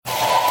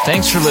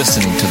Thanks for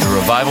listening to the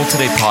Revival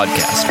Today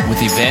podcast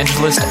with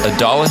evangelist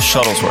Adalis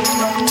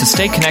Shuttlesworth. To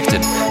stay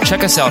connected,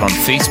 check us out on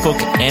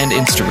Facebook and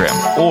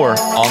Instagram or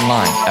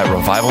online at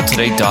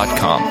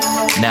revivaltoday.com.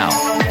 Now,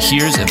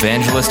 here's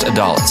evangelist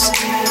Adalis.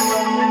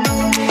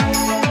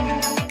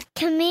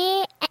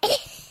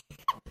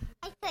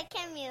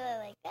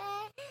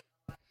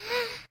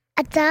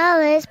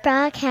 Adalis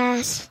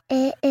broadcast.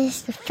 It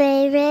is the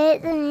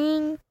favorite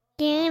thing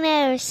you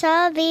never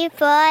saw before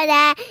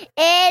that.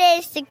 It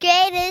is the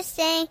greatest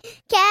thing.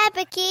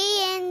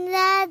 Kapaki and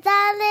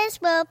Adalis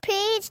will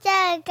preach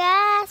the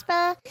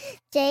gospel.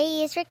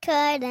 Jay is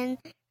recording,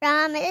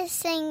 Ram is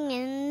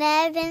singing,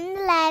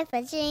 living life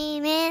a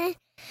dreaming.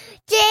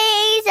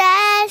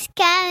 Jesus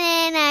come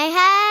in our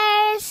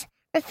hearts.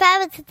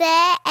 Revival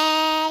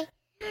today.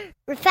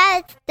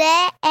 Revival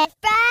today.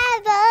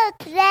 Revival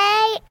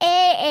today.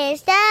 It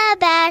is the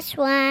best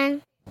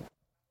one.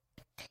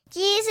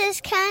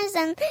 Jesus comes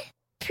and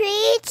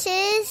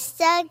preaches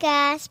the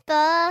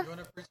gospel. You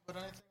want to preach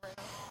about anything right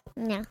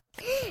now? No.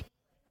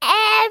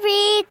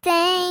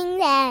 Everything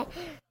that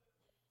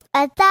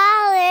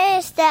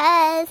Adalis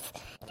does,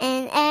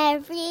 and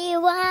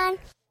everyone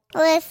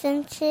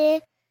listen to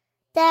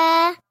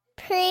the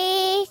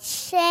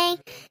preaching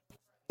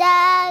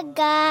the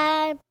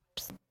God.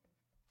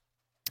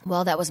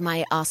 Well, that was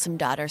my awesome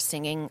daughter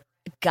singing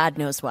God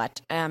knows what,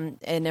 an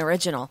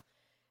original,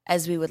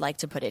 as we would like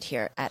to put it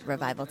here at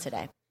Revival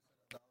Today.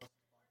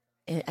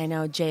 I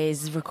know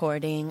Jay's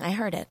recording. I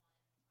heard it.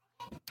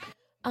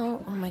 Oh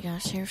my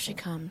gosh, here she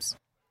comes.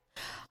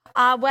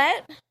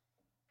 What?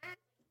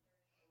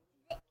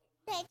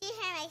 Did you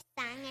hear my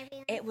song,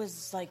 everyone? It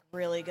was,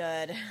 really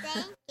good.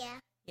 Thank you.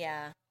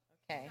 Yeah,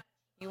 okay.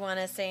 You want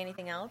to say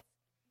anything else?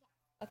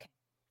 Okay.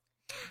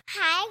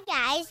 Hi,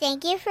 guys.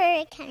 Thank you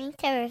for coming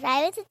to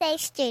Revival Today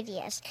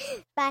Studios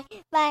by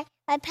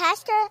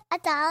Pastor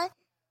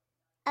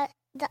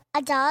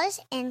Adalis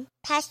and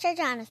Pastor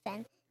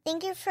Jonathan.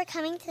 Thank you for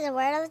coming to the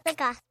Word of the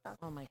Gospel.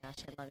 Oh, my gosh.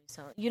 I love you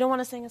so much. You don't want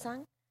to sing a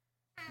song?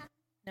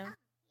 No?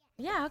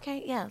 Yeah,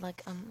 okay. Yeah, how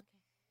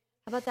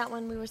about that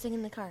one we were singing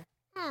in the car?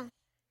 Oh.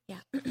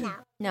 Yeah. No.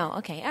 No,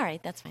 okay. All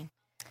right. That's fine.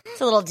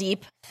 It's a little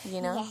deep,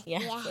 you know?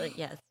 Yeah.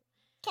 Yes.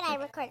 Can I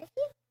record a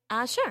few?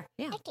 Sure.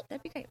 Yeah. Okay.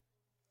 That'd be great.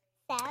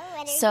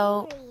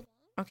 So, what are you reading?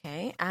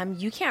 Okay.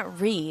 You can't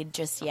read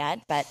just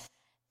yet, but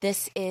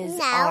this is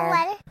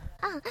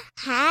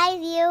hi,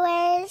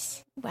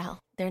 viewers. Well,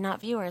 they're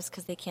not viewers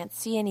because they can't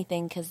see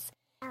anything because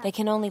they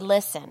can only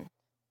listen.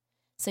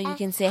 So you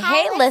can say,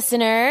 hey,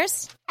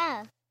 listeners.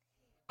 Oh,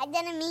 I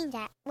didn't mean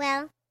that.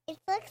 Well, it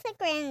looks like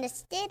we're in the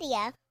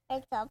studio.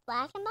 It's all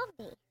black and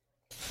bumpy.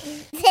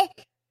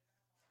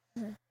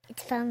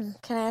 It's foamy.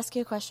 Can I ask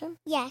you a question?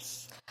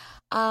 Yes.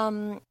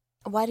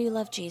 Why do you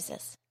love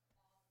Jesus?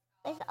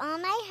 With all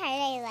my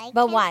heart, I like him.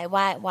 But why?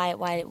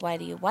 Why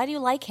do you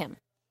like him?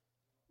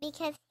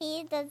 Because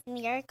he does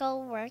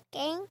miracle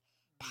working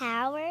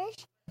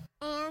powers,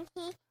 and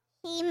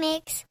he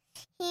makes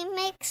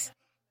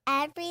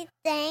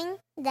everything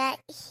that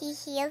he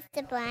heals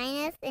the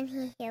blindness and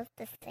he heals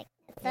the sickness.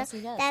 Yes,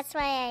 he does. That's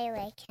why I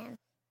like him.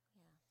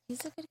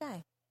 He's a good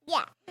guy.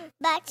 Yeah,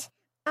 but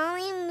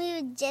only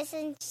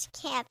musicians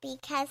can't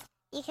because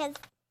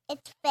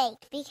it's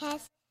fake.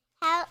 Because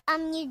how a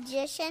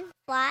musician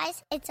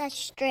flies, it's a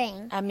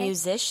string. A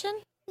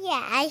musician?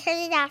 Yeah, I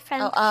heard it out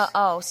from...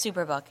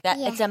 Superbook.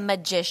 It's a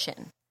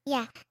magician.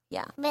 Yeah.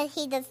 Yeah. But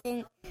he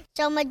doesn't...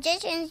 So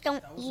magicians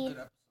don't use...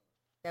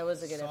 That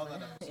was a good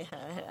episode.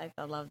 Yeah,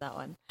 I love that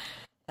one.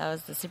 That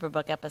was the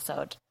Superbook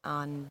episode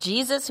on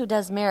Jesus who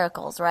does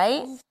miracles,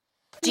 right?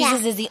 Yeah.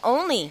 Jesus is the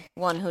only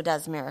one who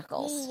does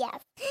miracles.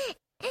 Yes.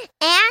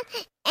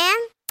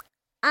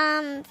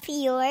 And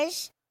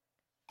viewers...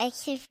 I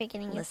keep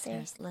forgetting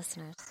listeners.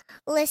 Listeners,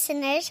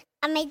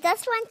 I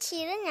just want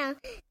you to know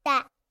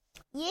that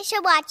you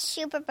should watch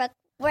Superbook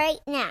right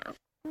now.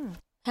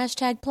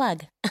 Hashtag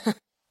plug.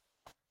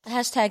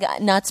 Hashtag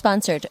not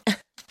sponsored.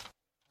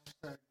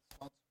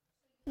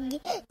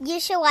 You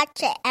should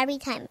watch it every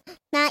time.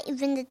 Not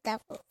even the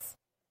Devils.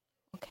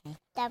 Okay.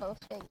 Devils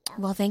video.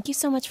 Well, thank you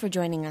so much for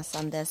joining us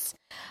on this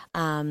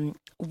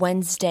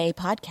Wednesday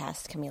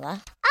podcast,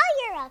 Camila. Oh,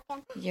 you're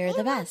welcome. You're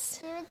the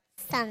best.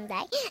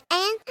 Sunday.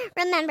 And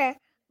remember,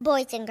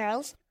 boys and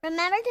girls,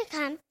 remember to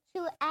come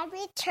to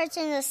every church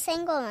in the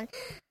single one.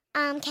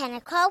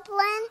 Kenneth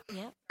Copeland,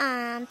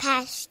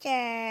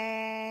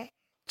 Pastor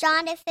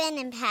Jonathan,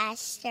 and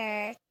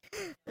Pastor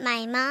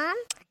my mom,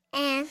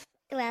 and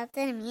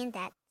didn't mean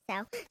that.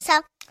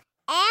 So,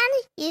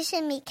 and you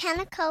should meet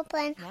Kenneth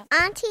Copeland,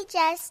 Auntie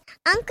Jess,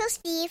 Uncle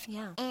Steve,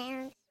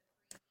 and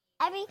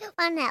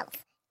everyone else,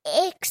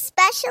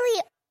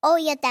 especially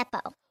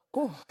Oyedepo.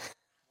 Ooh.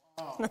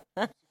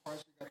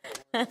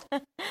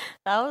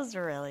 That was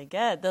really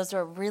good. Those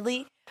were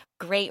really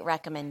great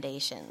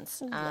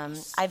recommendations.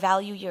 Yes. I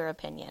value your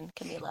opinion,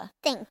 Camila.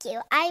 Thank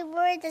you. I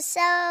wore the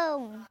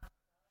song.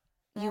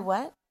 You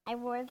what? I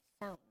wore the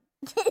song.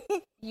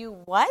 You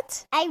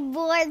what? I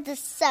wore the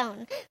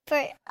zone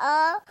for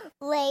all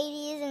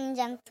ladies and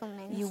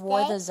gentlemen. You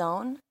wore the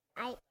zone?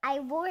 I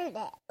wore it.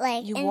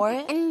 Like You wore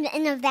it?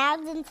 in a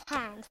thousand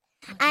times.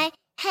 Hey,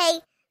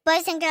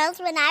 boys and girls,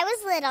 when I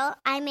was little,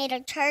 I made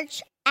a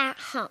church at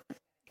home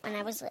when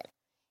I was little.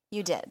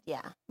 You did,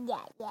 yeah.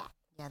 Yeah.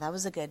 Yeah, that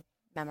was a good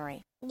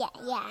memory. Yeah,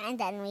 and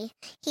then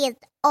he had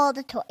all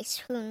the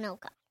toys who know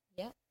God.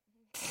 Yeah.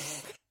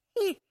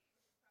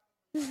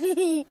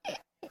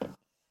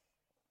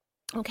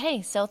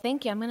 Okay, so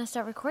thank you. I'm going to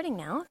start recording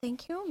now.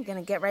 Thank you. I'm going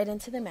to get right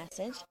into the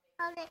message.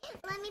 Okay,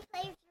 let me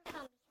play with your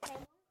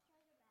phone.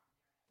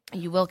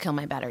 You will kill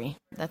my battery.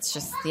 That's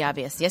just the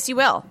obvious. Yes, you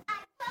will.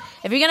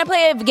 If you're going to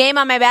play a game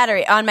on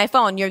my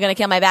phone, you're going to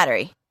kill my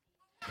battery.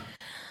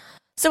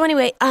 So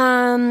anyway,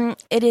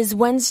 it is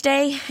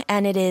Wednesday,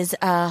 and it is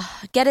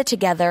Get It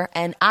Together,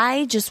 and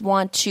I just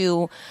want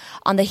to,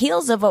 on the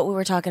heels of what we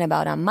were talking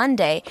about on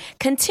Monday,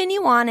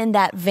 continue on in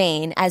that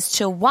vein as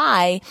to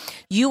why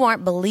you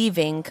aren't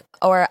believing,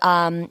 or,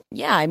 why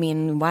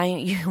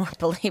you aren't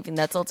believing.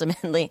 That's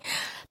ultimately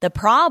the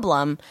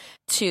problem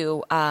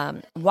to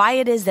why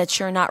it is that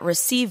you're not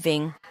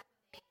receiving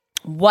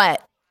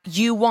what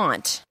you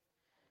want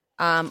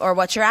or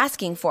what you're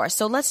asking for.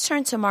 So let's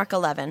turn to Mark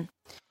 11.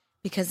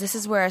 Because this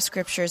is where our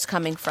scripture is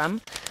coming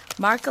from.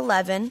 Mark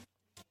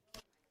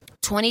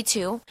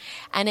 11:22,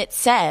 and it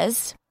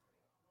says,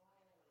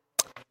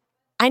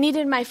 I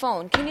needed my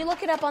phone. Can you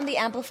look it up on the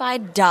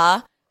Amplified?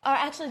 Duh. Or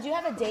actually, do you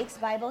have a Dake's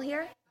Bible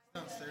here?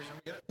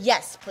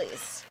 Yes,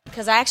 please.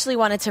 Because I actually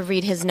wanted to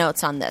read his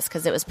notes on this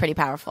because it was pretty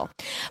powerful.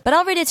 But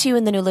I'll read it to you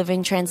in the New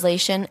Living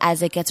Translation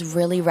as it gets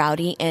really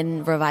rowdy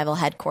in Revival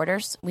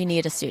headquarters. We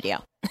need a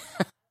studio.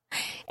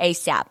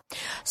 ASAP.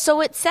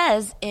 So it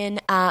says in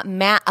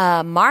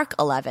Mark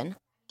 11.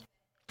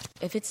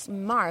 If it's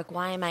Mark,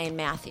 why am I in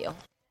Matthew?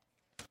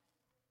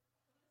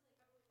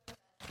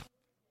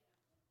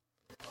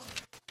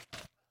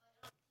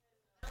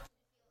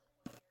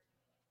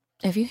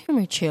 If you hear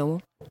me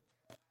chew,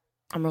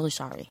 I'm really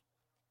sorry.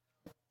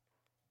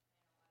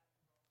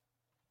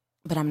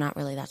 But I'm not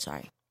really that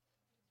sorry.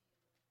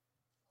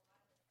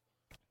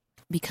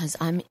 Because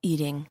I'm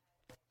eating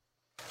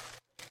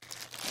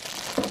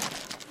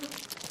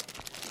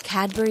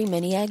Cadbury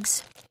mini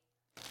eggs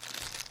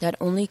that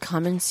only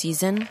come in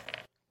season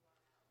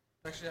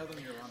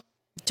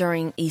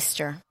during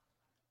Easter.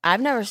 I've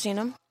never seen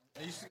them.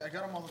 I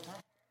got them all the time.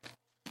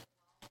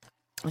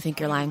 I think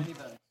you're lying.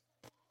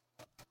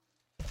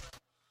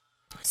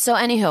 So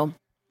anywho,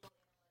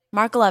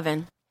 Mark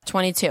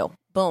 11:22.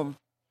 Boom.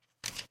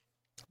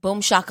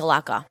 Boom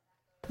shakalaka.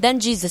 Then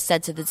Jesus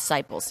said to the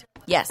disciples,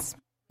 yes,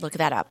 look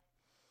that up.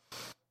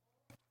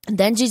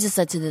 Then Jesus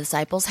said to the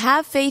disciples,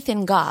 have faith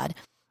in God.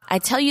 I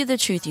tell you the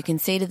truth, you can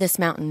say to this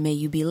mountain, may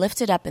you be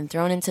lifted up and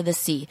thrown into the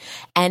sea,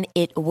 and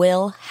it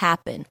will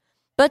happen.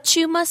 But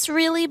you must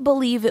really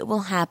believe it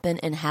will happen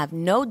and have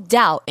no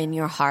doubt in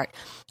your heart.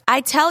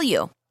 I tell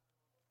you.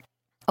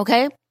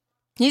 Okay?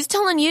 He's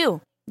telling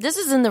you. This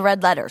is in the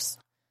red letters.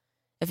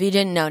 If you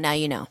didn't know, now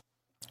you know.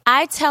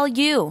 I tell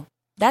you.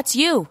 That's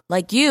you.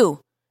 Like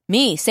you.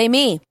 Me. Say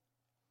me.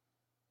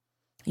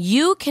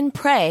 You can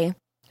pray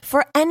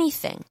for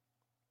anything.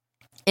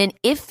 And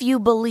if you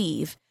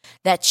believe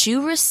that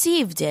you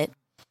received it,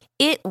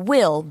 it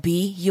will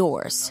be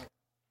yours.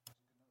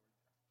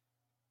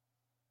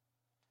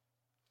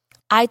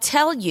 I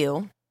tell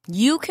you,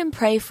 you can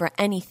pray for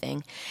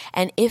anything,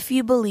 and if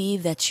you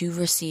believe that you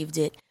received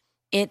it,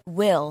 it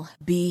will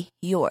be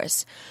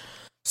yours.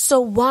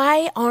 So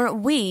why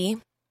aren't we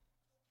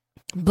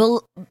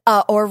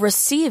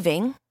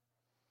receiving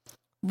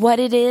what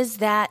it is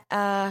that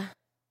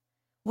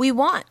we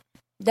want?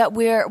 That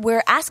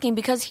we're asking,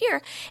 because here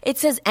it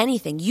says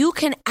anything. You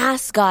can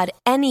ask God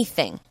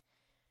anything.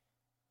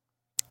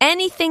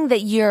 Anything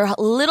that your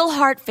little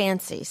heart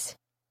fancies.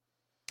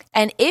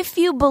 And if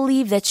you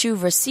believe that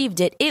you've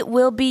received it, it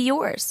will be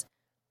yours.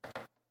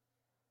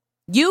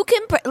 You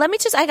can let me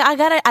just I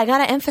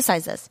gotta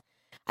emphasize this.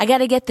 I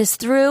gotta get this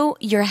through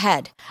your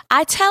head.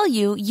 I tell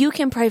you, you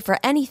can pray for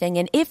anything,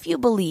 and if you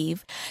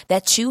believe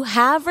that you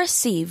have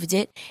received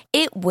it,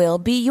 it will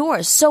be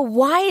yours. So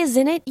why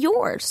isn't it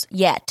yours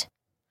yet?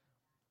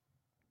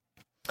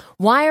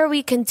 Why are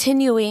we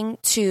continuing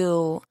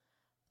to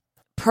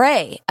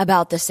pray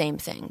about the same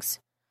things?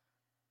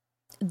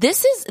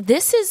 This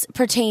is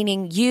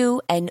pertaining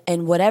you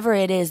and whatever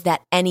it is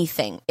that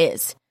anything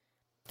is.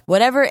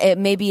 Whatever it,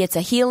 maybe it's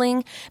a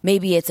healing,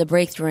 maybe it's a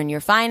breakthrough in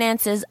your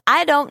finances.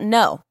 I don't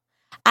know.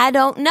 I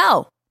don't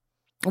know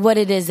what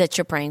it is that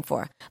you're praying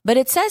for. But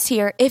it says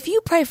here, if you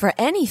pray for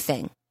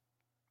anything,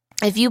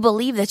 if you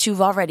believe that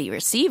you've already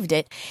received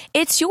it,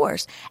 it's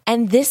yours.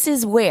 And this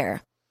is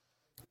where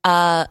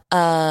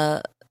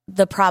the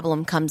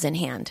problem comes in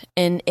hand.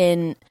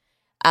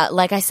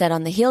 Like I said,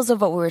 on the heels of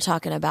what we were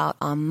talking about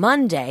on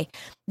Monday,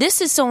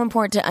 this is so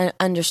important to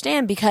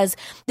understand, because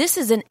this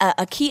is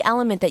a key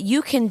element that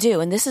you can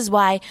do. And this is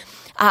why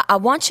I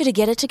want you to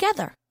get it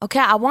together. Okay.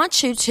 I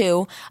want you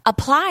to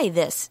apply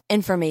this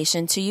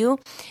information to your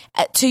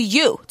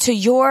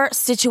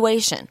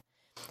situation.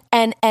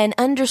 and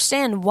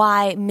understand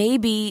why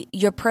maybe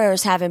your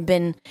prayers haven't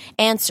been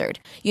answered.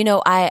 You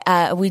know,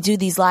 we do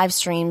these live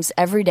streams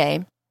every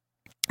day,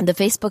 the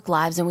Facebook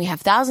Lives, and we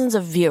have thousands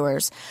of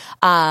viewers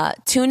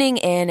tuning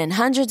in and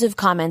hundreds of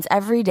comments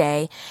every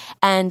day.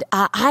 And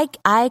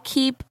I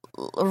keep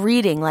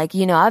reading, like,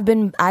 you know, I've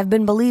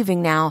been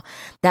believing now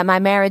that my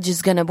marriage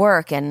is going to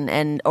work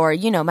or,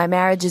 you know, my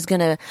marriage is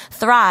going to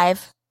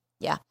thrive.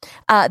 Yeah.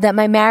 That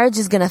my marriage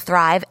is going to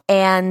thrive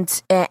and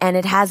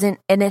it hasn't.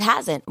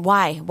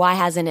 Why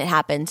hasn't it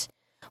happened?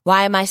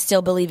 Why am I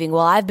still believing?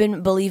 Well, I've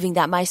been believing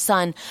that my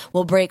son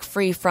will break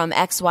free from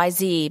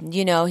XYZ.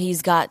 You know,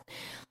 he's got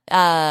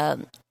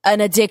an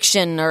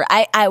addiction or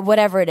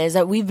whatever it is,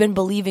 that we've been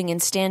believing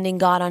and standing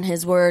God on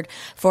his word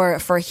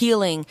for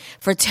healing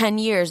for 10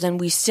 years, and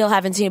we still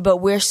haven't seen it, but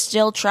we're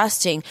still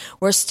trusting,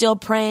 we're still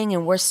praying,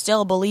 and we're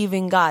still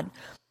believing God.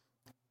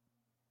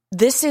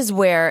 This is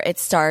where it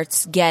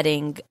starts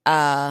getting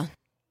to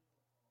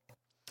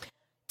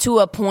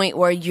a point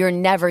where you're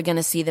never going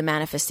to see the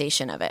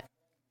manifestation of it.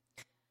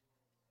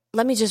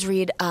 Let me just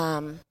read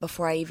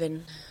before I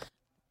even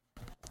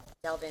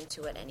delve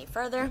into it any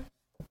further.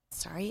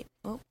 Sorry.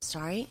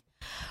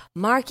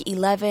 Mark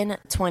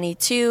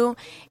 11:22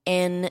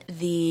 in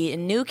the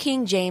New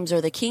King James, or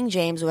the King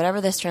James,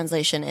 whatever this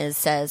translation is,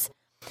 says,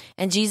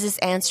 "And Jesus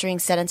answering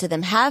said unto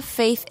them, have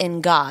faith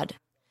in God."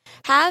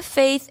 Have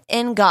faith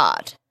in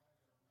God.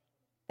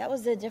 That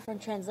was a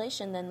different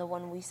translation than the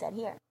one we said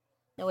here.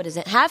 No, it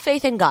isn't. Have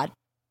faith in God.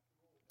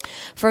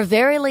 "For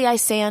verily I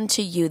say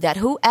unto you, that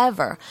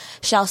whoever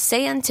shall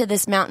say unto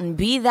this mountain,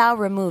 Be thou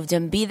removed,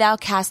 and be thou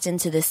cast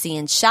into the sea,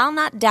 and shall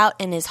not doubt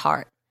in his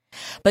heart,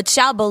 but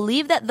shall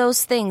believe that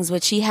those things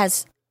which he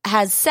has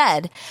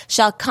said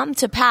shall come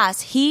to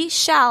pass, he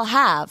shall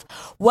have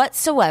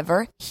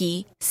whatsoever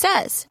he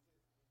says."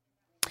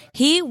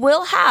 He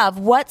will have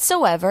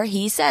whatsoever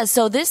he says.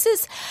 So this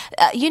is,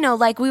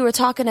 like we were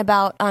talking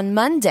about on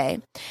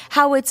Monday,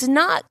 how it's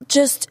not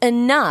just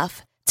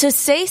enough to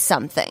say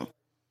something.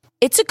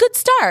 It's a good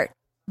start,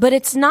 but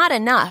it's not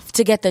enough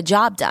to get the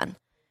job done.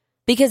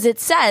 Because it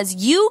says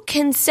you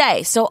can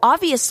say. So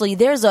obviously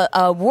there's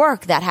a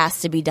work that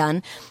has to be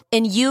done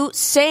in you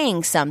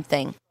saying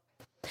something.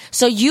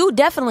 So you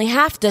definitely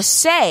have to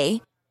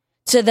say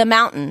to the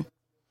mountain.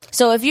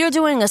 So if you're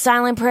doing a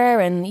silent prayer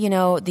and, you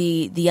know,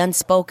 the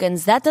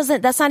unspokens,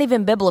 that's not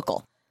even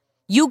biblical.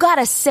 You got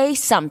to say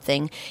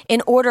something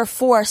in order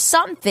for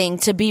something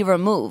to be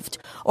removed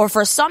or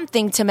for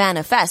something to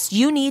manifest.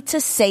 You need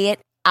to say it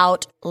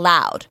out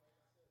loud.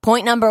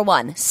 Point number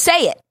 1,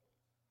 say it.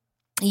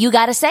 You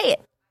got to say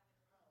it.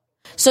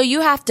 So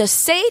you have to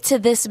say to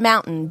this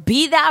mountain,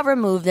 "Be thou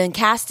removed and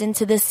cast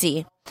into the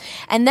sea."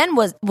 And then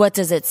what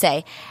does it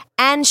say?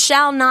 "And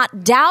shall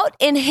not doubt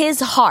in his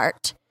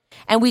heart."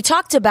 And we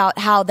talked about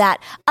how that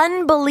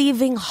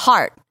unbelieving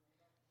heart,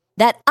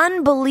 that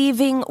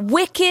unbelieving,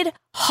 wicked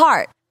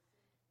heart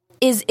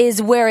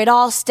is where it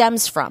all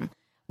stems from.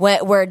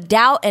 Where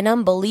doubt and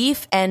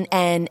unbelief and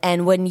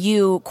when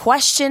you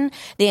question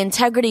the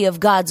integrity of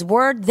God's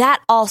word,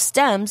 that all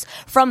stems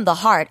from the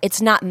heart.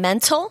 It's not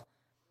mental.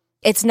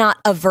 It's not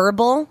a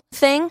verbal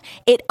thing.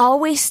 It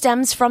always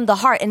stems from the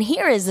heart. And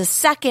here is the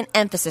second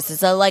emphasis.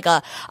 It's like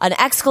an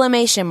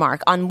exclamation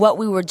mark on what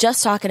we were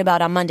just talking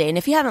about on Monday. And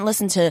if you haven't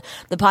listened to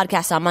the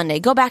podcast on Monday,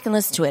 go back and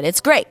listen to it.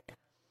 It's great.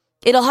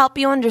 It'll help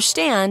you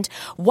understand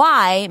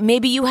why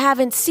maybe you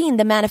haven't seen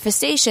the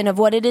manifestation of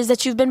what it is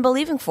that you've been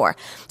believing for.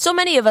 So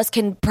many of us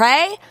can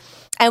pray,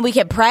 and we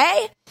can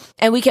pray,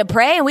 and we can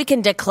pray, and we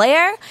can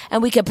declare,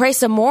 and we can pray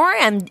some more,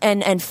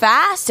 and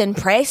fast, and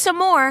pray some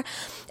more,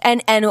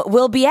 and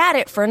we'll be at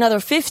it for another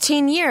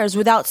 15 years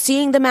without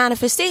seeing the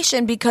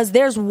manifestation, because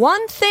there's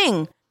one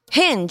thing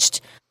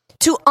hinged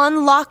to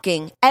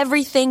unlocking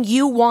everything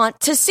you want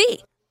to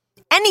see.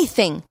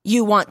 Anything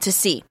you want to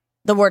see,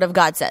 the Word of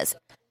God says.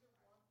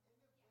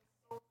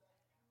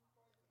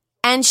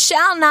 "And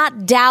shall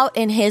not doubt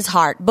in his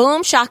heart."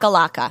 Boom,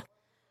 shakalaka.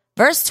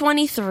 Verse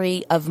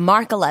 23 of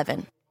Mark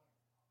 11.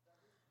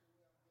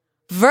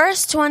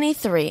 Verse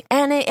 23.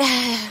 And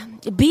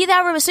be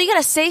thou removed. So you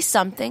got to say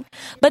something.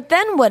 But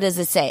then what does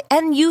it say?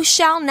 "And you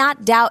shall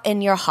not doubt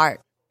in your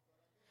heart."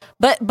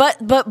 But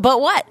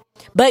what?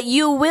 But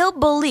you will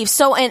believe.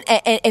 So and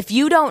if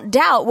you don't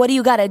doubt, what do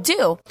you got to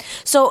do?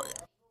 So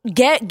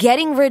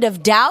getting rid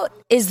of doubt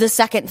is the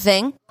second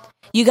thing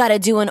you got to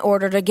do in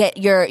order to get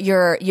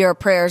your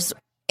prayers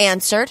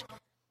answered.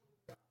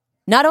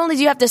 Not only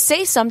do you have to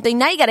say something,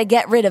 now you got to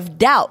get rid of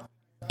doubt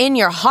in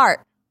your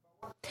heart.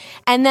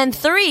 And then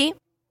 3,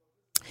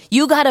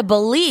 you got to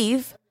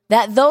believe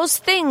that those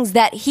things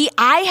that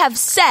I have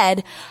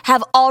said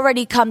have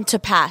already come to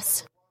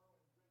pass.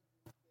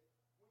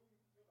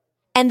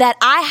 And that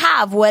I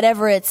have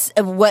whatever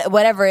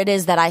it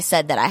is that I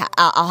said that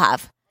I'll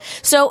have.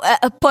 So,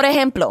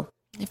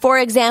 for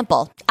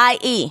example,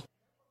 i.e.,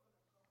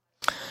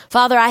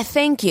 Father, I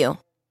thank you.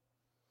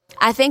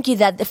 I thank you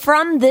that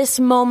from this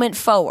moment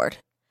forward,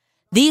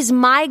 these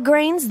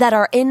migraines that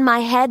are in my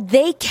head,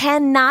 they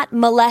cannot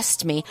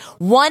molest me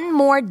one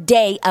more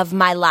day of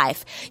my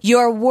life.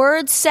 Your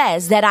word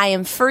says that I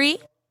am free,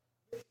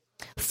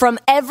 from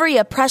every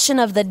oppression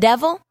of the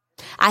devil.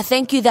 I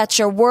thank you that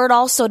your word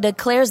also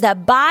declares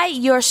that by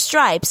your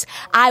stripes,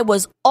 I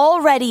was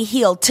already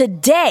healed.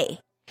 Today,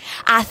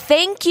 I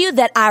thank you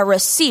that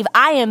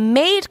I am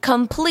made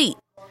complete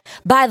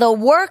by the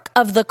work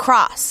of the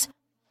cross.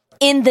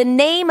 In the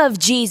name of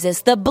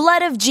Jesus, the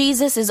blood of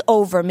Jesus is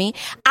over me.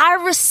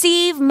 I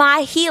receive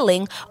my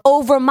healing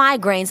over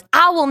migraines.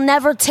 I will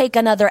never take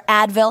another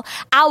Advil.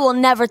 I will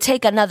never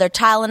take another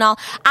Tylenol.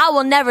 I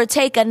will never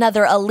take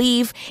another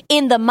Aleve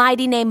in the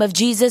mighty name of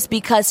Jesus,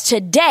 because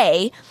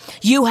today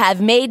you have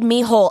made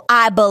me whole.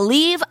 I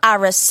believe, I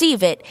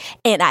receive it,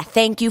 and I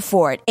thank you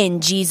for it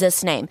in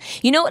Jesus' name.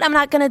 You know what I'm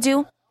not going to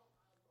do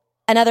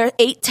another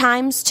 8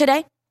 times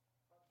today?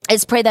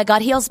 Is pray that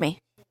God heals me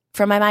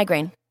from my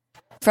migraine.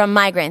 From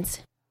migraines.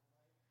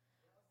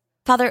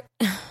 Father,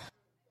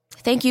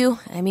 thank you.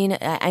 I mean,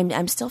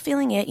 I'm still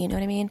feeling it. You know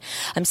what I mean?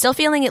 I'm still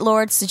feeling it,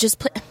 Lord. So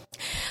just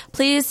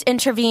please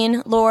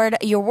intervene, Lord.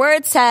 Your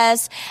word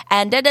says,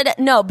 and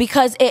no,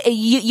 because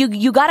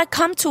you got to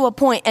come to a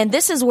point, and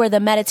this is where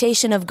the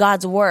meditation of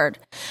God's word,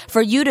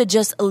 for you to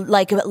just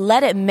like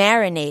let it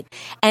marinate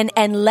and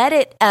let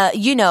it,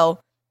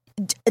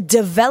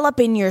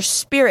 develop in your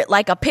spirit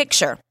like a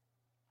picture.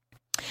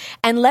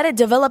 And let it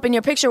develop in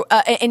your picture,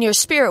 in your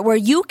spirit, where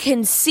you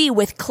can see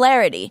with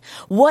clarity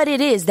what it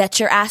is that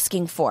you're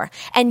asking for,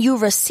 and you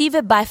receive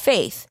it by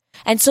faith.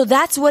 And so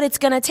that's what it's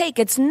going to take.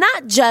 It's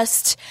not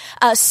just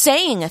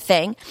saying a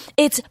thing;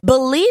 it's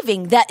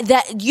believing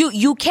that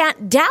you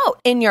can't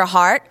doubt in your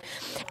heart.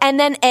 And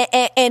then,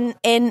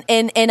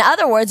 in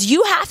other words,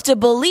 you have to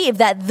believe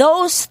that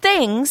those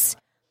things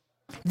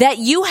that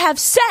you have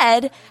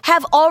said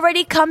have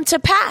already come to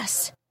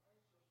pass.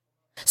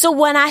 So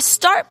when I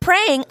start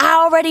praying,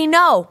 I already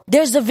know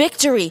there's a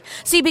victory.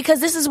 See,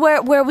 because this is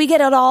where we get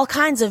it all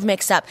kinds of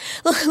mixed up.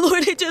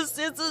 Lord, this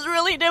is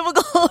really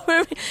difficult for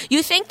me.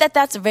 You think that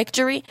that's a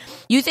victory?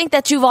 You think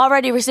that you've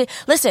already received?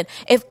 Listen,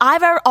 if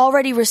I've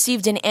already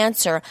received an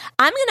answer,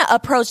 I'm going to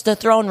approach the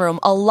throne room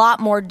a lot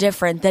more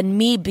different than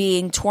me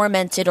being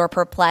tormented or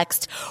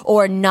perplexed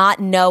or not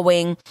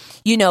knowing,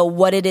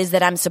 what it is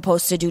that I'm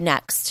supposed to do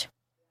next.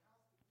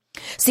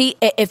 See,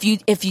 if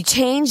you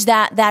change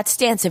that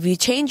stance, if you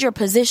change your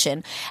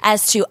position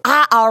as to,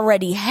 I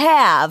already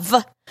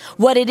have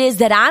what it is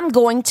that I'm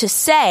going to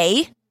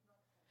say,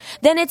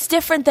 then it's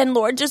different than,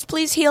 Lord, just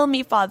please heal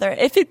me, Father.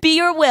 If it be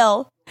your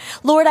will,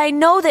 Lord, I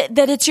know that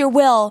it's your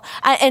will.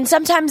 And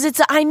sometimes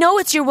I know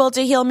it's your will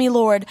to heal me,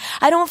 Lord.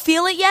 I don't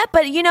feel it yet,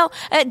 but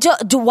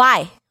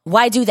why?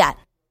 Why do that?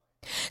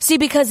 See,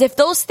 because if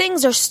those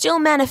things are still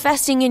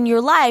manifesting in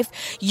your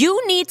life,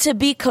 you need to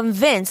be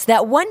convinced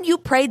that when you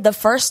prayed the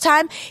first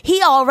time,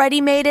 He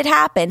already made it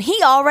happen. He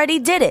already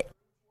did it.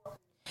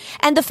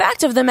 And the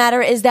fact of the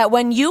matter is that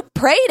when you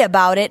prayed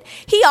about it,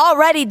 He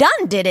already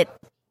did it.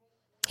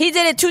 He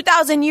did it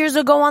 2,000 years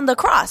ago on the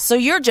cross. So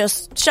you're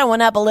just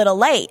showing up a little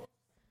late.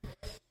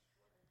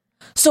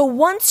 So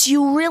once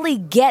you really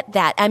get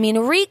that,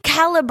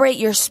 recalibrate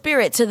your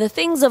spirit to the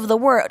things of the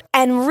word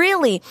and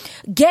really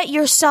get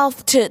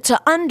yourself to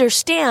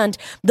understand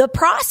the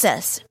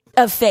process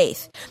of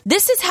faith.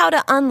 This is how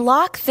to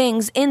unlock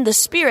things in the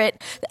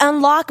spirit,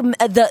 unlock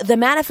the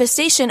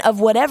manifestation of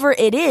whatever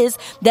it is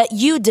that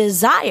you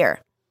desire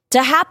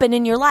to happen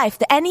in your life.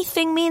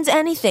 Anything means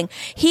anything.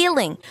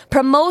 Healing,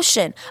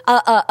 promotion,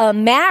 a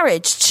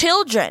marriage,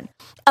 children,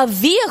 a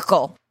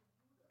vehicle.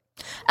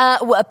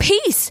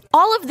 Peace.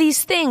 All of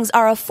these things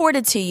are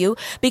afforded to you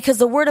because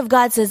the word of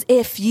God says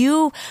if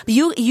you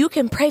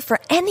can pray for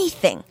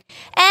anything,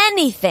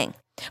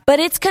 but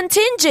it's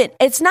contingent.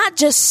 It's not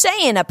just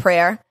saying a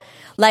prayer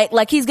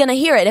like He's going to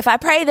hear it. If I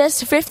pray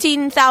this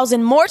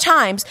 15,000 more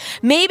times,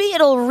 maybe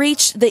it'll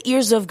reach the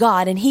ears of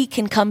God and He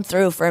can come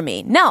through for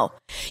me. No,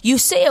 you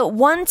say it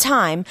one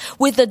time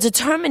with the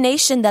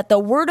determination that the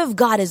word of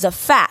God is a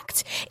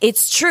fact.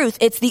 It's truth.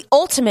 It's the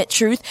ultimate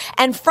truth.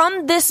 And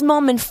from this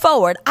moment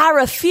forward, I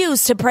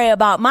refuse to pray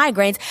about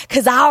migraines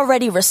because I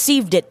already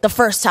received it the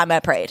first time I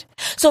prayed.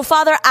 So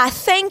Father, I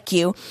thank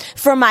you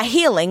for my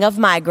healing of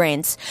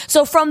migraines.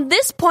 So from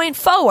this point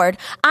forward,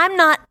 I'm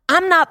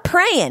not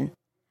praying.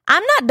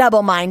 I'm not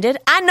double-minded.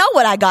 I know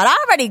what I got.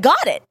 I already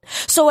got it.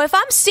 So if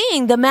I'm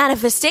seeing the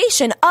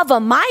manifestation of a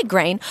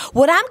migraine,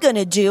 what I'm going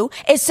to do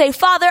is say,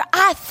 Father,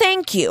 I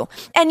thank you.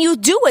 And you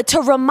do it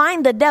to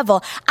remind the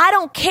devil, I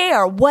don't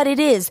care what it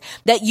is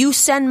that you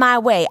send my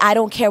way. I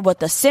don't care what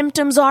the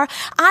symptoms are.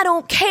 I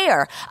don't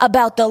care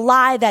about the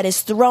lie that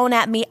is thrown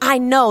at me. I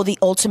know the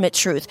ultimate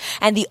truth.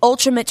 And the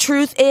ultimate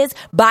truth is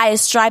by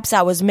His stripes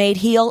I was made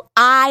healed.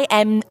 I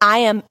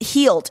am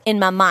healed in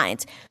my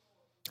mind.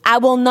 I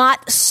will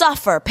not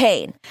suffer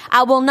pain.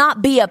 I will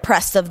not be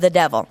oppressed of the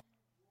devil.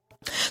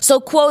 So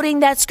quoting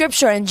that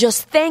scripture and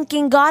just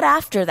thanking God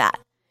after that.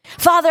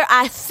 Father,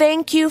 I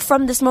thank you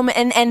from this moment.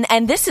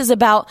 And this is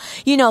about,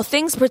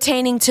 things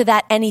pertaining to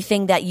that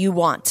anything that you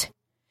want.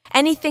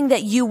 Anything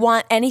that you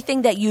want,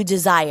 anything that you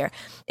desire.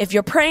 If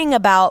you're praying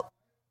about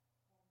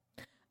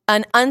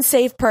an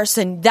unsaved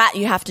person, that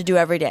you have to do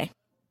every day.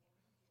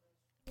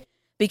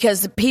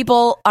 because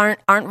people aren't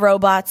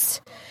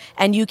robots,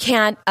 and you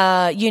can't,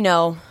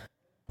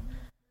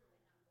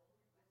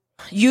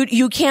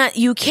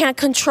 you can't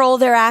control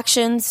their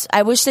actions.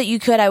 I wish that you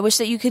could. I wish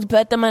that you could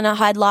put them in a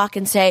headlock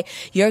and say,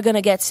 you're going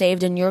to get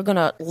saved and you're going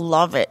to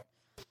love it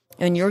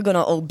and you're going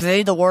to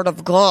obey the word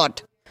of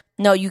God.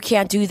 No, you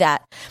can't do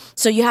that.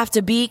 So you have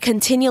to be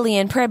continually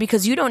in prayer,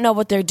 because you don't know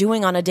what they're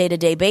doing on a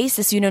day-to-day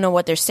basis. You don't know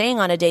what they're saying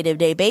on a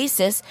day-to-day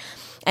basis.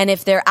 And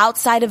if they're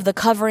outside of the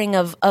covering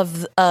of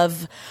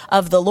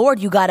the Lord,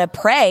 you got to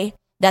pray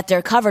that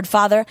they're covered.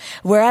 Father,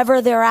 wherever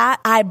they're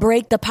at, I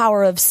break the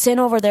power of sin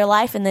over their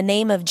life in the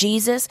name of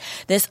Jesus.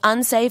 This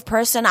unsaved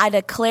person, I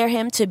declare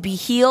him to be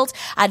healed.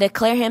 I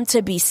declare him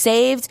to be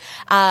saved.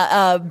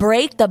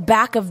 Break the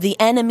back of the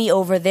enemy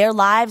over their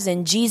lives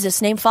in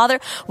Jesus' name. Father,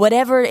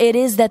 whatever it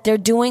is that they're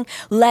doing,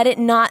 let it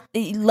not,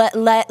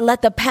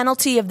 let the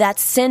penalty of that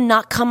sin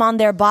not come on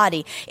their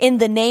body in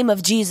the name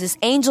of Jesus.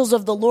 Angels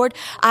of the Lord,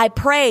 I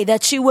pray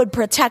that you would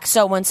protect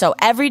so-and-so.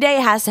 Every day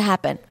it has to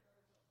happen.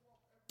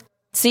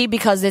 See,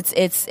 because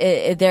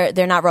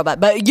they're not robot,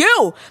 but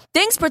you,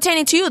 things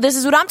pertaining to you. This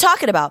is what I'm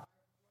talking about.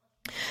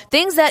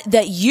 Things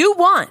that you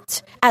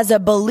want as a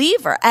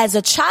believer, as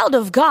a child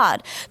of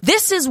God.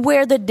 This is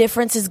where the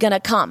difference is going to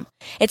come.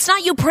 It's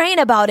not you praying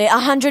about it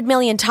 100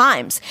 million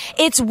times.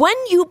 It's when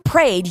you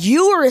prayed,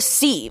 you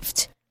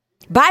received.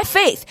 By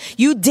faith,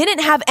 you didn't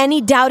have any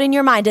doubt in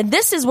your mind. And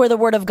this is where the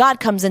word of God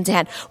comes into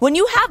hand. When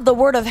you have the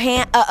word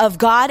of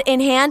God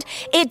in hand,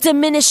 it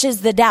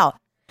diminishes the doubt.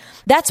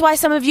 That's why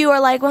some of you are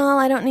like, well,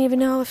 I don't even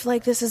know if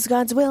this is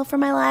God's will for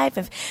my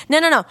life.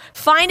 No.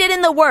 Find it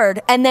in the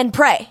word and then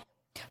pray.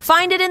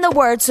 Find it in the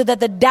word so that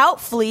the doubt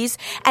flees,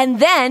 and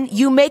then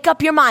you make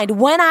up your mind.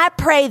 When I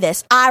pray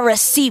this, I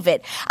receive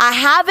it. I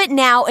have it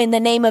now in the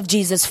name of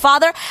Jesus.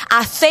 Father,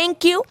 I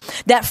thank you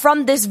that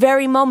from this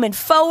very moment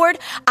forward,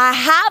 I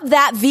have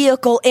that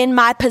vehicle in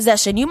my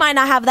possession. You might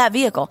not have that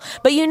vehicle,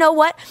 but you know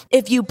what?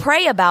 If you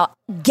pray about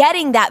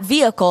getting that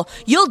vehicle,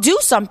 you'll do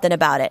something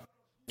about it.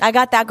 I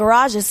got that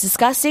garage. It's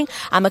disgusting.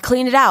 I'm going to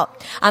clean it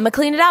out. I'm going to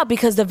clean it out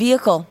because the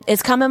vehicle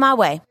is coming my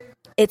way.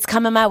 It's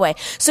coming my way.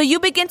 So you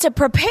begin to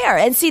prepare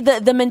and see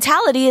the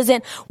mentality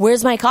isn't,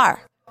 where's my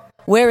car?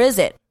 Where is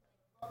it?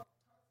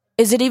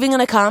 Is it even going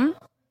to come?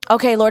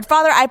 Okay, Lord,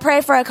 Father, I pray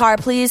for a car,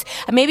 please.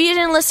 Maybe you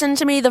didn't listen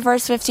to me the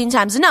first 15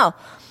 times. No.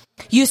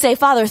 You say,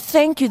 Father,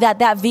 thank you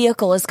that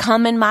vehicle is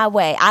coming my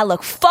way. I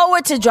look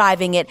forward to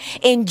driving it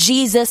in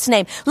Jesus'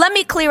 name. Let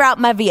me clear out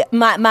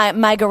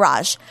my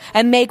garage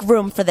and make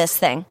room for this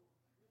thing.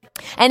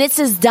 And it's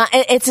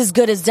as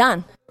good as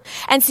done.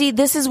 And see,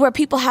 this is where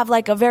people have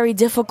a very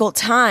difficult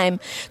time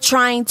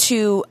trying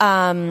to,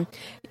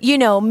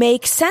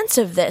 make sense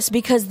of this,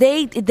 because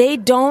they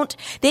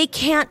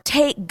can't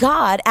take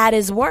God at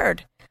his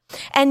word.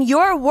 And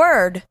your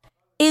word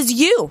is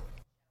you.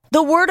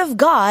 The word of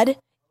God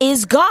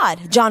is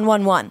God, John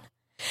 1:1.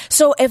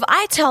 So if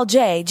I tell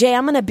Jay,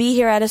 I'm going to be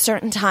here at a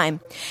certain time,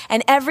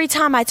 and every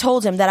time I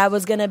told him that I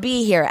was going to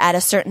be here at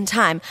a certain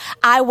time,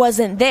 I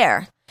wasn't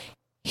there,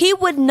 he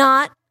would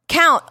not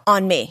count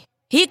on me.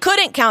 He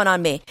couldn't count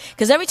on me,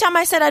 because every time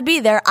I said I'd be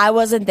there, I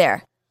wasn't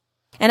there.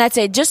 And I'd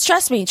say, just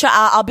trust me.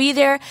 I'll be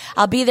there.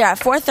 I'll be there at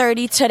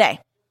 4:30 today.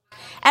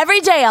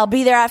 Every day I'll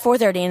be there at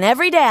 4:30, and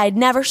every day I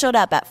never showed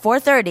up at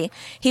 4:30.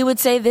 He would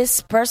say,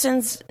 this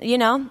person's,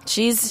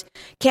 she's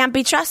can't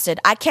be trusted.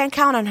 I can't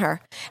count on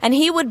her. And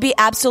he would be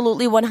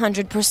absolutely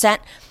 100%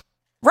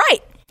 right.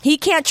 He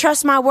can't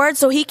trust my word,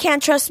 so he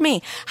can't trust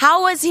me.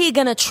 How is he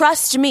going to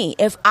trust me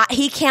if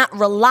he can't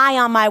rely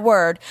on my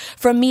word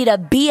for me to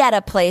be at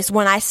a place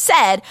when I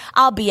said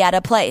I'll be at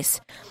a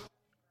place?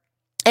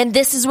 And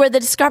this is where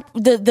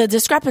the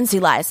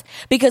discrepancy lies.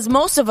 Because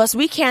most of us,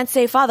 we can't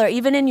say, Father,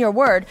 even in your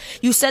word,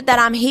 you said that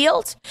I'm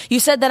healed. You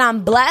said that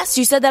I'm blessed.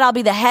 You said that I'll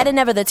be the head and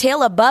never the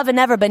tail, above and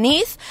never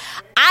beneath.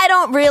 I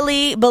don't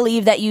really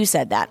believe that you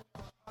said that.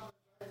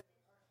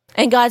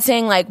 And God's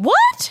saying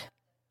what?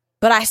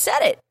 But I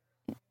said it.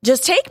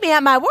 Just take me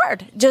at my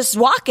word. Just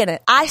walk in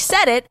it. I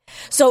said it.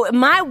 So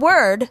my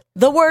word,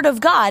 the word of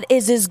God,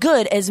 is as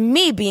good as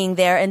me being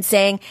there and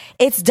saying,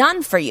 it's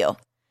done for you.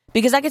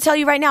 Because I can tell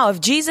you right now,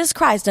 if Jesus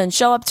Christ doesn't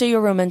show up to your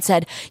room and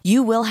said,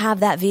 you will have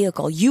that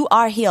vehicle, you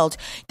are healed,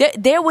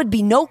 there would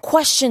be no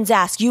questions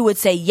asked. You would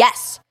say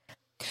yes.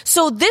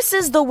 So this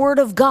is the word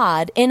of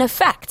God in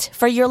effect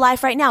for your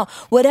life right now.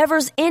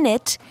 Whatever's in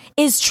it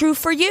is true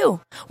for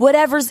you.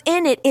 Whatever's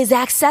in it is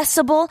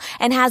accessible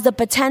and has the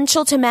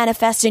potential to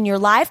manifest in your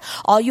life.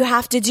 All you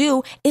have to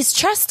do is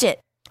trust it.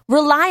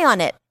 Rely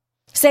on it.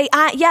 Say,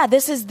 yeah,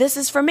 this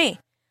is for me.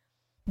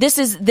 This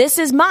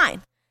is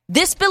mine.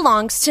 This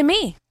belongs to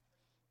me.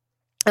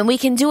 And we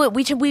can do it.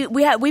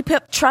 We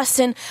put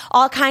trust in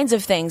all kinds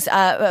of things.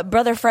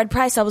 Brother Fred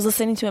Price, I was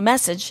listening to a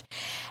message,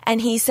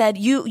 and he said,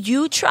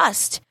 you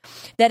trust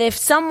that if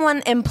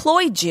someone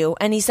employed you,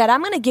 and he said, I'm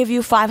going to give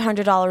you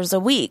 $500 a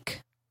week.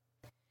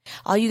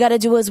 All you got to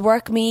do is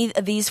work me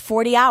these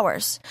 40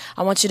 hours.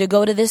 I want you to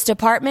go to this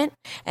department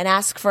and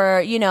ask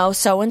for,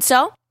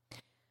 so-and-so.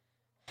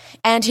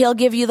 And he'll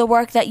give you the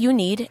work that you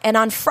need. And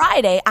on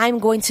Friday, I'm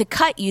going to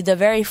cut you the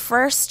very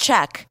first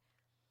check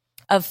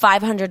of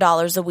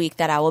 $500 a week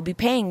that I will be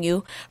paying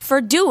you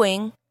for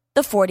doing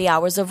the 40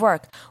 hours of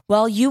work.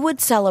 Well, you would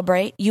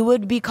celebrate. You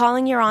would be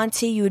calling your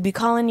auntie. You would be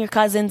calling your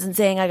cousins and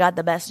saying, I got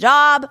the best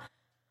job.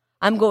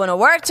 I'm going to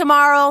work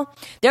tomorrow.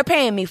 They're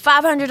paying me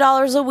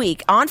 $500 a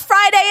week. On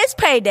Friday is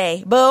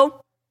payday, boo.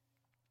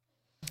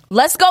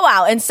 Let's go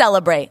out and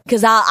celebrate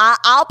because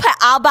I'll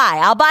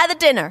buy the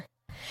dinner.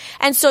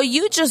 And so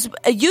you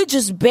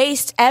just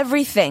based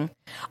everything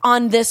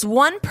on this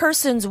one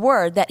person's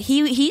word that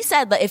he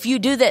said that if you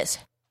do this,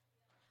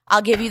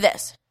 I'll give you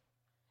this.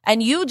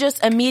 And you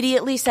just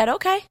immediately said,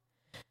 okay.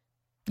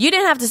 You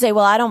didn't have to say,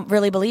 well, I don't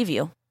really believe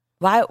you.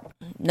 Why?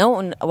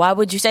 No, why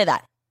would you say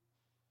that?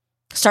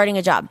 Starting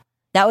a job.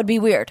 That would be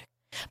weird.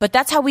 But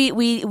that's how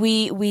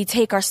we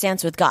take our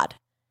stance with God.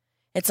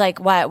 It's like,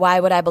 why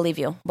would I believe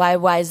you?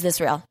 Why is this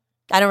real?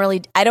 I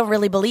don't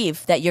really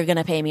believe that you're going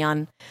to pay me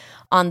on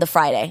the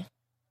Friday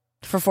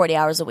for 40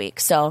 hours a week.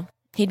 So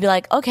he'd be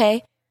like,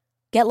 okay,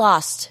 get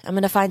lost. I'm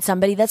going to find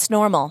somebody that's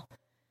normal.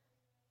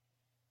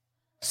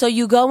 So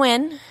you go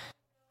in,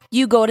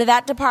 you go to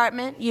that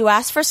department, you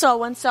ask for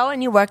so-and-so,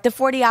 and you work the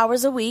 40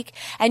 hours a week,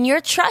 and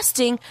you're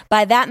trusting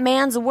by that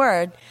man's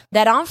word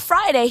that on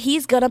Friday,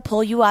 he's going to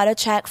pull you out a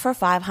check for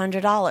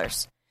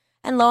 $500.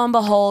 And lo and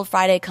behold,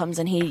 Friday comes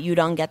and you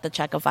don't get the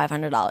check of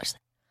 $500.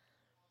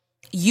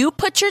 You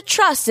put your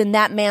trust in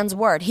that man's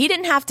word. He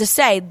didn't have to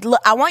say,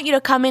 look, I want you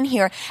to come in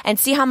here and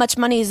see how much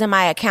money is in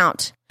my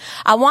account.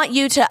 I want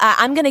you to,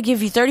 I'm going to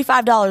give you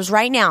 $35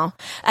 right now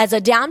as a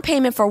down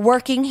payment for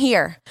working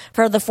here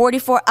for the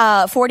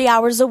 40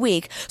 hours a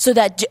week so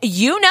that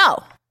you know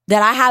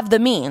that I have the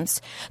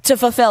means to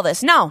fulfill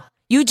this. No,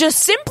 you just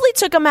simply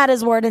took him at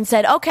his word and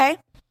said, okay,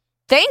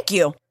 thank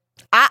you.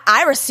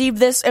 I received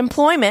this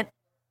employment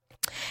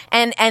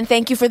and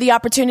thank you for the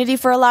opportunity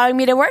for allowing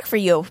me to work for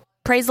you.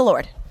 Praise the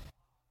Lord.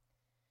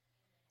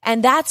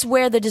 And that's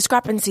where the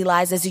discrepancy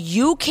lies, is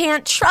you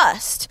can't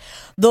trust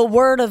the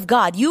word of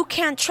God. You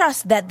can't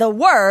trust that the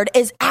word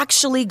is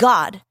actually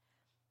God.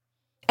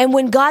 And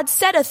when God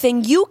said a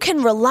thing, you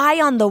can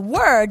rely on the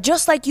word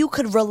just like you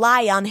could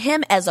rely on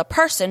him as a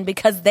person,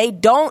 because they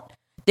don't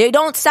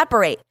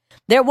separate.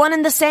 They're one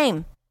and the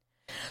same.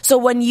 So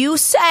when you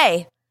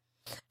say,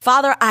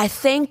 Father, I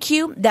thank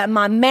you that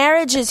my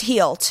marriage is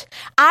healed.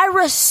 I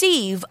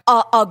receive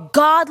a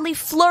godly,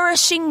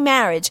 flourishing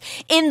marriage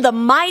in the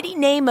mighty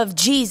name of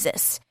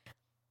Jesus.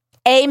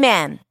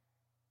 Amen.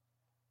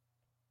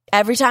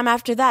 Every time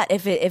after that,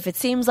 if it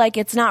seems like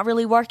it's not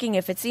really working,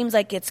 if it seems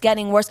like it's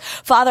getting worse,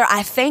 Father,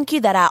 I thank you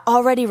that I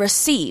already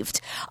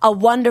received a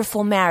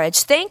wonderful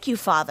marriage. Thank you,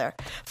 Father,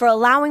 for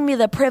allowing me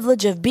the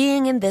privilege of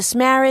being in this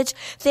marriage.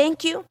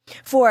 Thank you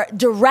for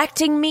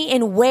directing me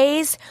in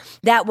ways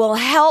that will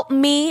help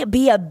me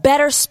be a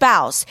better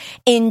spouse.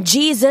 In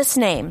Jesus'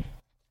 name.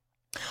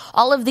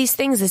 All of these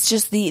things, it's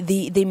just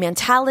the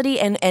mentality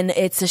and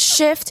it's a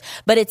shift,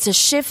 but it's a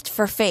shift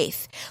for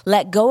faith.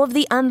 Let go of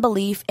the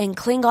unbelief and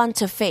cling on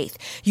to faith.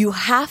 You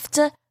have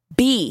to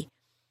be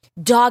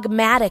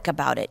dogmatic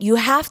about it. You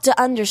have to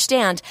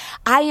understand,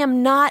 I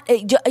am not,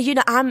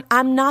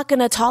 I'm not going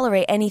to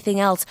tolerate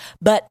anything else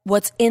but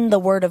what's in the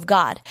word of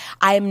God.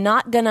 I am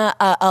not going to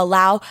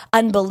allow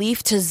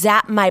unbelief to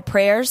zap my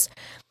prayers.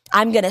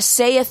 I'm going to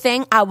say a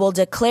thing, I will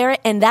declare it,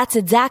 and that's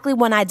exactly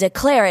when I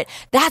declare it.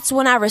 That's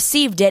when I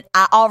received it.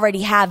 I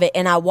already have it,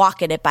 and I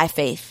walk in it by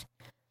faith.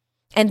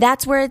 And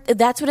that's what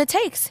it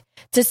takes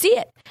to see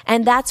it.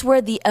 And that's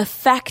where the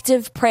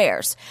effective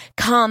prayers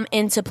come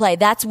into play.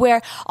 That's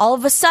where all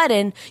of a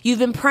sudden you've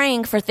been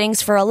praying for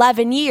things for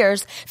 11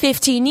 years,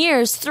 15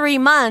 years, 3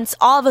 months.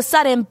 All of a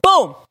sudden,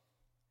 boom,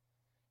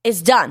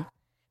 it's done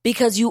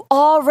because you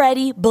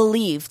already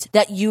believed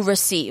that you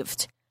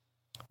received.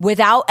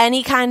 Without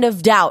any kind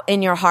of doubt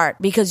in your heart,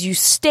 because you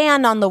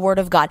stand on the word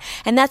of God.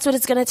 And that's what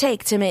it's going to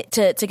take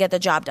to get the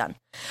job done.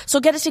 So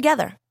get it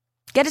together.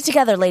 Get it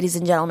together, ladies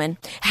and gentlemen.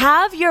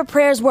 Have your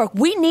prayers work.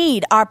 We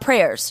need our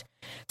prayers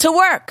to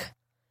work.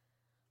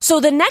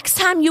 So the next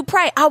time you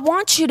pray, I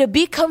want you to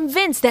be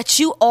convinced that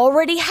you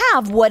already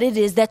have what it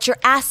is that you're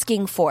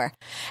asking for.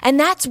 And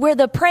that's where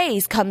the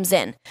praise comes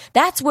in.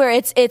 That's where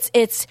it's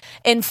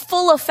in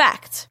full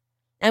effect.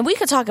 And we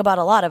could talk about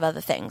a lot of other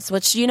things,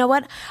 which, you know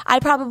what? I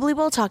probably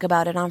will talk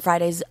about it on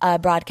Friday's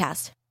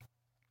broadcast.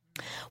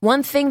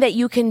 One thing that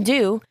you can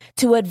do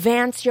to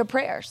advance your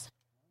prayers.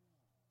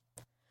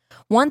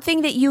 One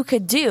thing that you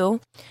could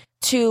do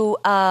to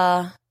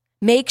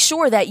make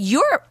sure that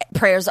your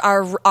prayers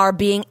are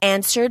being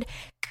answered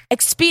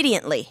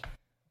expediently,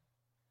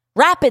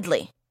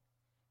 rapidly.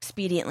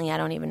 Expediently, I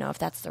don't even know if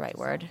that's the right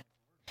word.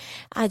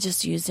 I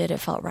just used it. It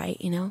felt right,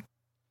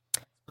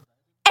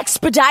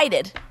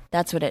 Expedited.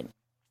 That's what it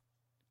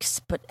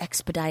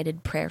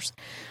expedited prayers.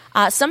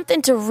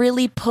 Something to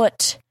really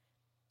put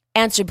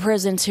answered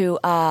prayers into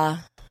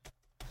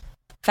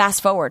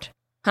fast forward.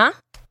 Huh?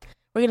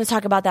 We're going to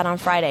talk about that on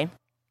Friday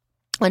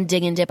on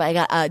Dig and Dip. I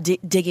got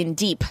Digging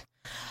Deep.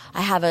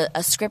 I have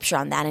a scripture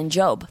on that in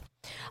Job.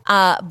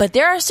 But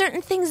there are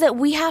certain things that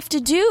we have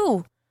to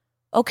do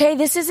Okay,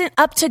 this isn't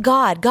up to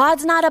God.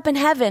 God's not up in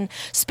heaven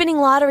spinning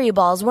lottery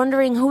balls,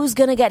 wondering who's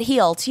going to get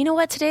healed. You know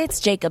what? Today it's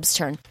Jacob's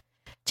turn.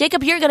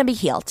 Jacob, you're going to be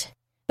healed.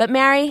 But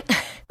Mary,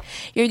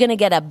 you're going to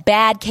get a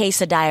bad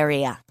case of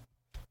diarrhea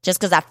just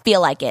because I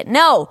feel like it.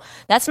 No,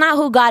 that's not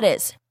who God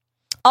is.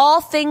 All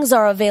things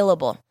are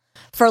available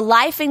for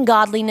life and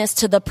godliness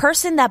to the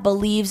person that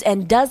believes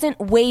and doesn't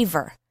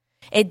waver.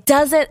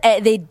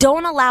 They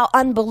don't allow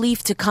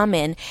unbelief to come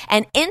in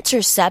and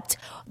intercept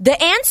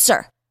the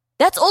answer.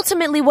 That's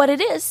ultimately what it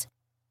is.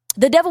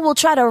 The devil will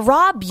try to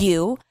rob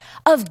you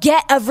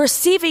of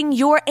receiving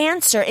your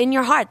answer in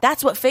your heart.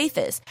 That's what faith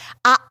is.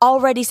 I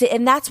already said,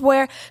 and that's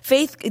where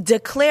faith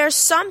declares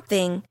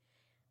something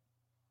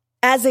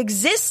as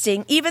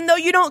existing, even though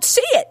you don't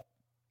see it.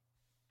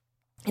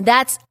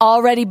 That's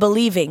already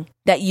believing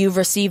that you've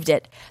received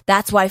it.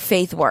 That's why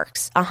faith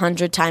works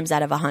 100 times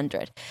out of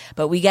 100.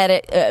 But we get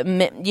it,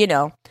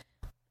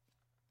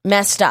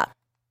 messed up.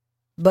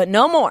 But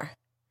no more.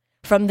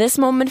 From this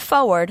moment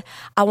forward,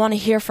 I want to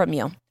hear from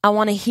you. I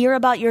want to hear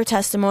about your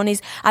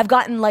testimonies. I've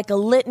gotten like a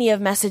litany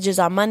of messages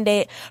on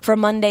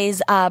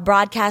Monday's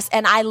broadcast,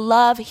 and I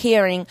love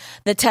hearing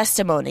the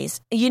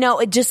testimonies.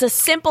 Just a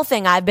simple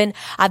thing. I've been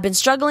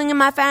struggling in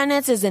my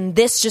finances, and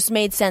this just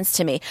made sense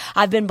to me.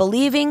 I've been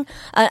believing.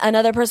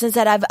 Another person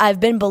said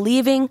I've been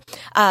believing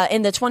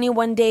in the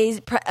 21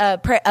 days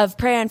of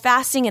prayer and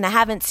fasting, and I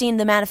haven't seen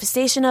the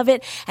manifestation of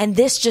it. And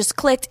this just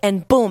clicked,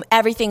 and boom,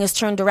 everything is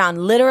turned around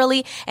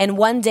literally. And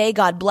one day,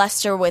 God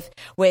blessed her with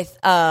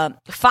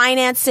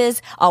finances,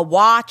 a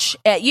watch,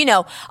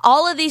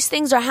 all of these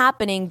things are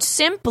happening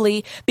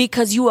simply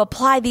because you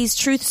apply these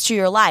truths to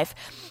your life.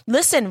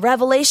 Listen,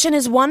 revelation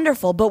is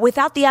wonderful, but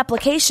without the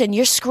application,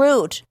 you're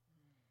screwed.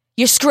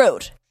 You're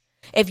screwed.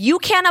 If you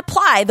can't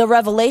apply the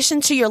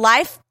revelation to your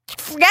life,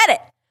 forget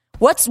it.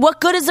 What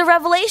good is the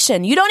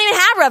revelation? You don't even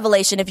have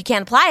revelation if you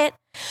can't apply it.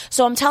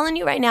 So I'm telling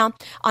you right now,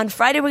 on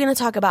Friday, we're going to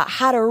talk about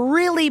how to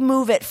really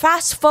move it.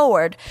 Fast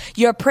forward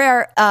the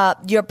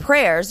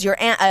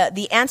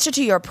answer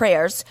to your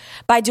prayers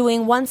by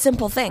doing one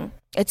simple thing.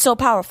 It's so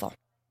powerful.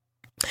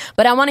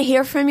 But I want to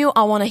hear from you.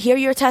 I want to hear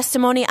your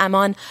testimony. I'm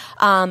on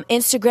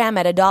Instagram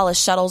at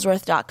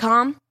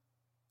AdalysShuttlesworth.com.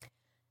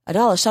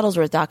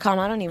 AdalysShuttlesworth.com.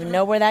 I don't even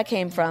know where that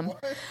came from.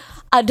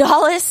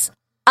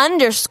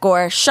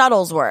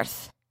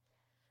 Adalis_Shuttlesworth.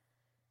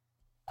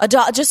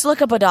 Just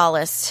look up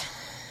Adalis.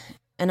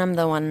 And I'm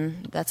the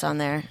one that's on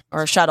there.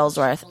 Or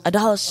Shuttlesworth.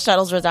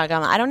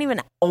 AdalysShuttlesworth.com. I don't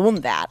even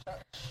own that.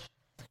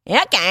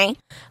 Okay.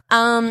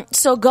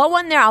 So go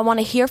on there. I want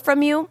to hear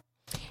from you.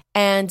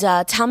 And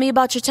tell me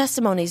about your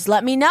testimonies.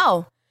 Let me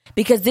know.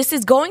 Because this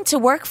is going to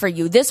work for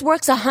you. This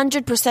works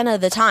 100%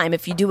 of the time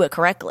if you do it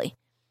correctly.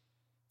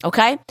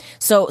 Okay?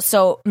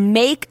 So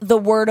make the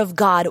word of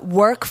God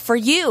work for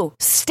you.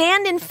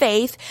 Stand in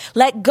faith,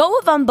 let go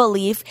of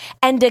unbelief,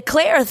 and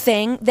declare a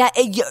thing that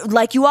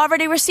like you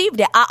already received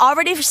it. I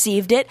already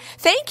received it.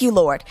 Thank you,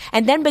 Lord.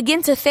 And then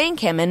begin to thank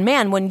him. And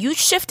man, when you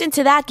shift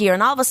into that gear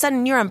and all of a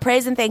sudden you're in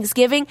praise and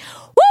thanksgiving,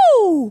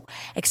 woo!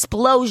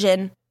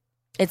 Explosion.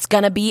 It's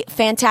going to be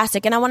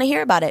fantastic. And I want to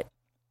hear about it.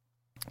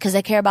 Because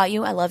I care about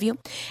you, I love you,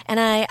 and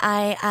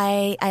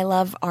I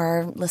love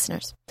our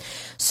listeners.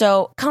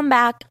 So come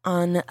back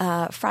on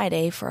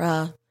Friday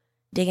for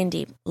Digging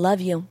Deep.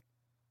 Love you.